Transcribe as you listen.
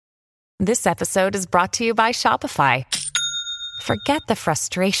This episode is brought to you by Shopify. Forget the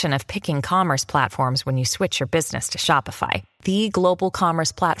frustration of picking commerce platforms when you switch your business to Shopify, the global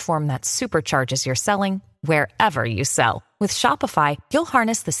commerce platform that supercharges your selling wherever you sell. With Shopify, you'll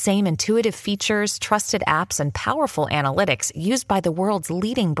harness the same intuitive features, trusted apps, and powerful analytics used by the world's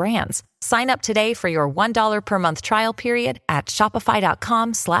leading brands. Sign up today for your $1 per month trial period at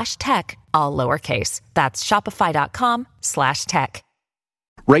shopify.com/tech, all lowercase. That's shopify.com/tech.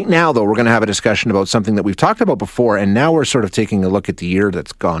 Right now, though, we're going to have a discussion about something that we've talked about before, and now we're sort of taking a look at the year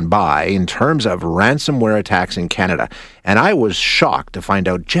that's gone by in terms of ransomware attacks in Canada. And I was shocked to find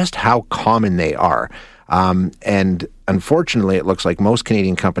out just how common they are. And unfortunately, it looks like most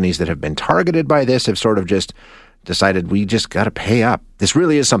Canadian companies that have been targeted by this have sort of just decided we just got to pay up. This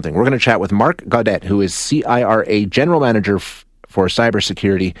really is something. We're going to chat with Mark Gaudet, who is CIRA General Manager for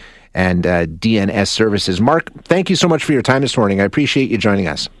Cybersecurity and DNS Services. Mark, thank you so much for your time this morning. I appreciate you joining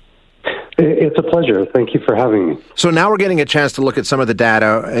us. It's a pleasure. Thank you for having me. So now we're getting a chance to look at some of the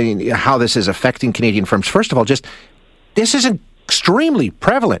data, how this is affecting Canadian firms. First of all, this isn't extremely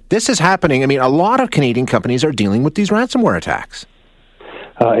prevalent. This is happening. I mean, a lot of Canadian companies are dealing with these ransomware attacks.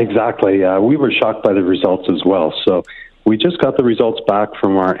 Exactly. We were shocked by the results as well. So we just got the results back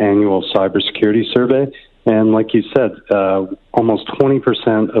from our annual cybersecurity survey. And like you said, almost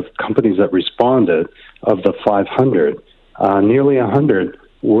 20% of companies that responded, of the 500, nearly 100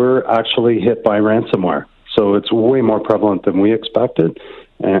 were actually hit by ransomware. So it's way more prevalent than we expected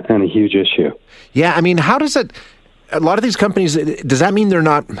and a huge issue. Yeah, I mean, how does it... A lot of these companies, does that mean they're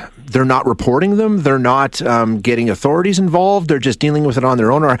not reporting them? They're not getting authorities involved? They're just dealing with it on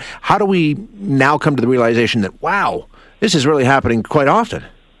their own? Or how do we now come to the realization that, wow, this is really happening quite often?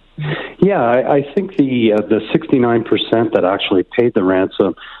 Yeah, I think the 69% that actually paid the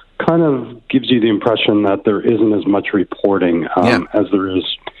ransom kind of gives you the impression that there isn't as much reporting as there is.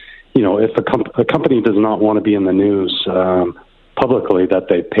 You know, if a company does not want to be in the news publicly that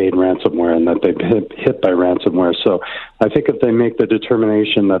they paid ransomware and that they've been hit by ransomware. So I think if they make the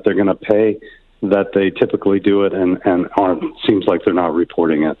determination that they're going to pay, that they typically do it and seems like they're not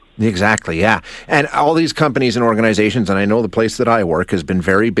reporting it. Exactly, yeah. And all these companies and organizations, and I know the place that I work has been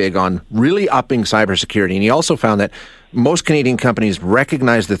very big on really upping cybersecurity. And he also found that most Canadian companies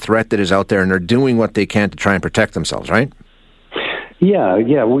recognize the threat that is out there and are doing what they can to try and protect themselves, right? Yeah.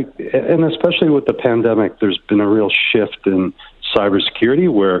 And especially with the pandemic, there's been a real shift in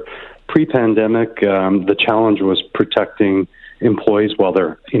cybersecurity where pre-pandemic, the challenge was protecting employees while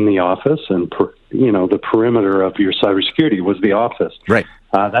they're in the office, and the perimeter of your cybersecurity was the office. Right.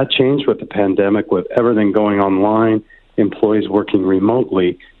 That changed with the pandemic, with everything going online, employees working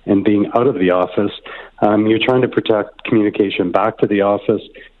remotely and being out of the office. You're trying to protect communication back to the office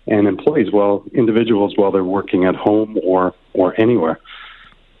and individuals while they're working at home or anywhere.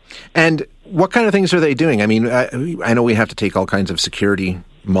 And what kind of things are they doing? I mean, I know we have to take all kinds of security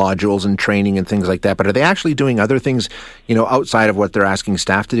modules and training and things like that, but are they actually doing other things, outside of what they're asking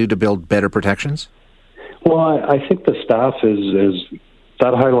staff to do to build better protections? Well, I think the staff is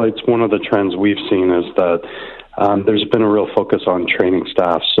that highlights one of the trends we've seen is that there's been a real focus on training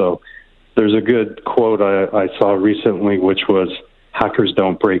staff. So there's a good quote I saw recently, which was, "Hackers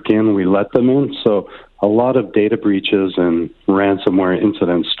don't break in, we let them in." So a lot of data breaches and ransomware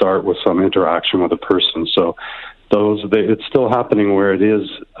incidents start with some interaction with a person. So it's still happening where it is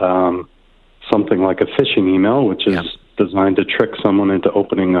something like a phishing email, which is designed to trick someone into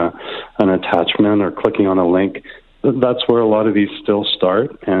opening an attachment or clicking on a link. That's where a lot of these still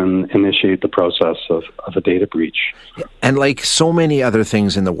start and initiate the process of a data breach. And like so many other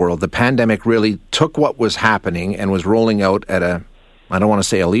things in the world, the pandemic really took what was happening and was rolling out at I don't want to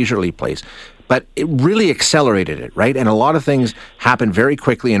say a leisurely pace, but it really accelerated it, right? And a lot of things happened very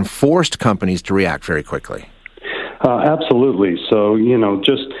quickly and forced companies to react very quickly. Absolutely. So,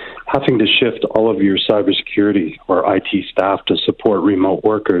 just having to shift all of your cybersecurity or IT staff to support remote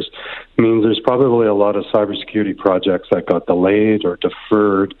workers means there's probably a lot of cybersecurity projects that got delayed or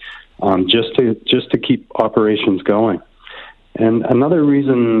deferred just to keep operations going. And another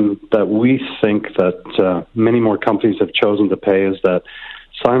reason that we think that many more companies have chosen to pay is that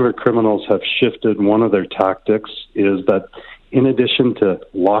cyber criminals have shifted. One of their tactics is that in addition to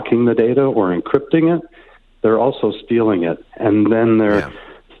locking the data or encrypting it, they're also stealing it. And then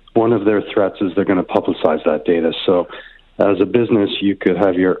one of their threats is they're going to publicize that data. So as a business, you could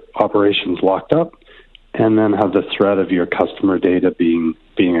have your operations locked up and then have the threat of your customer data being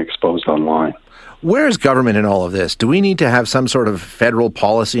exposed online. Where is government in all of this? Do we need to have some sort of federal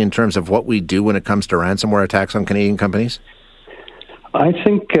policy in terms of what we do when it comes to ransomware attacks on Canadian companies? I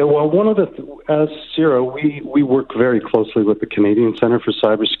think, one of as CIRA, we work very closely with the Canadian Centre for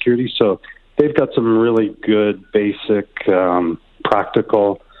Cybersecurity, so they've got some really good, basic,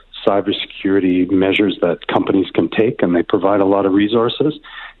 practical cybersecurity measures that companies can take, and they provide a lot of resources,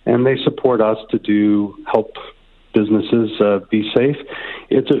 and they support us to help businesses be safe.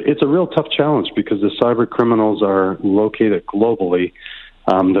 It's a real tough challenge because the cyber criminals are located globally.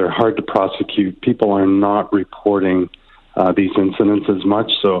 They're hard to prosecute. People are not reporting these incidents as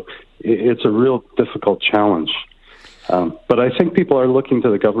much, so it's a real difficult challenge. But I think people are looking to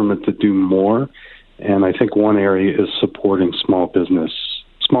the government to do more, and I think one area is supporting small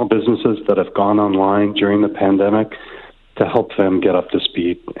businesses that have gone online during the pandemic to help them get up to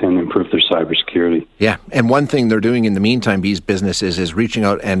speed and improve their cybersecurity. Yeah, and one thing they're doing in the meantime, these businesses, is reaching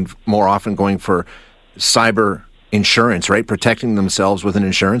out and more often going for cyber insurance, right? Protecting themselves with an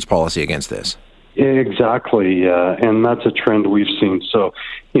insurance policy against this. Exactly, and that's a trend we've seen. So,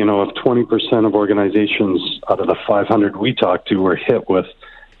 if 20% of organizations out of the 500 we talked to were hit with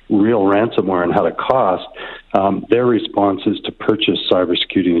real ransomware and had a cost, their response is to purchase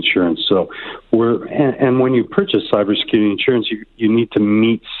cybersecurity insurance. So, and when you purchase cybersecurity insurance, you need to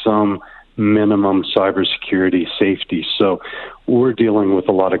meet some minimum cybersecurity safety. So, we're dealing with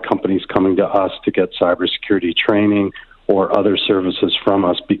a lot of companies coming to us to get cybersecurity training or other services from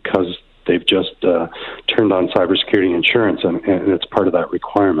us because they've just turned on cybersecurity insurance, and it's part of that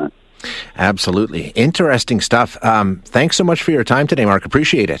requirement. Absolutely. Interesting stuff. Thanks so much for your time today, Mark.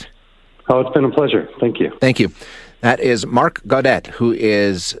 Appreciate it. Oh, it's been a pleasure. Thank you. Thank you. That is Mark Gaudet, who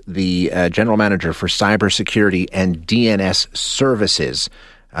is the General Manager for Cybersecurity and DNS Services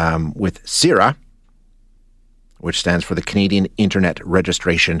with CIRA, which stands for the Canadian Internet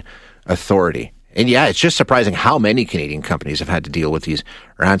Registration Authority. And yeah, it's just surprising how many Canadian companies have had to deal with these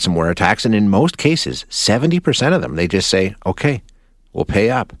ransomware attacks. And in most cases, 70% of them, they just say, okay, we'll pay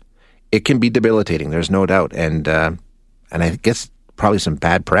up. It can be debilitating, there's no doubt. And I guess probably some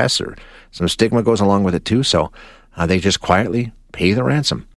bad press or some stigma goes along with it too. So they just quietly pay the ransom.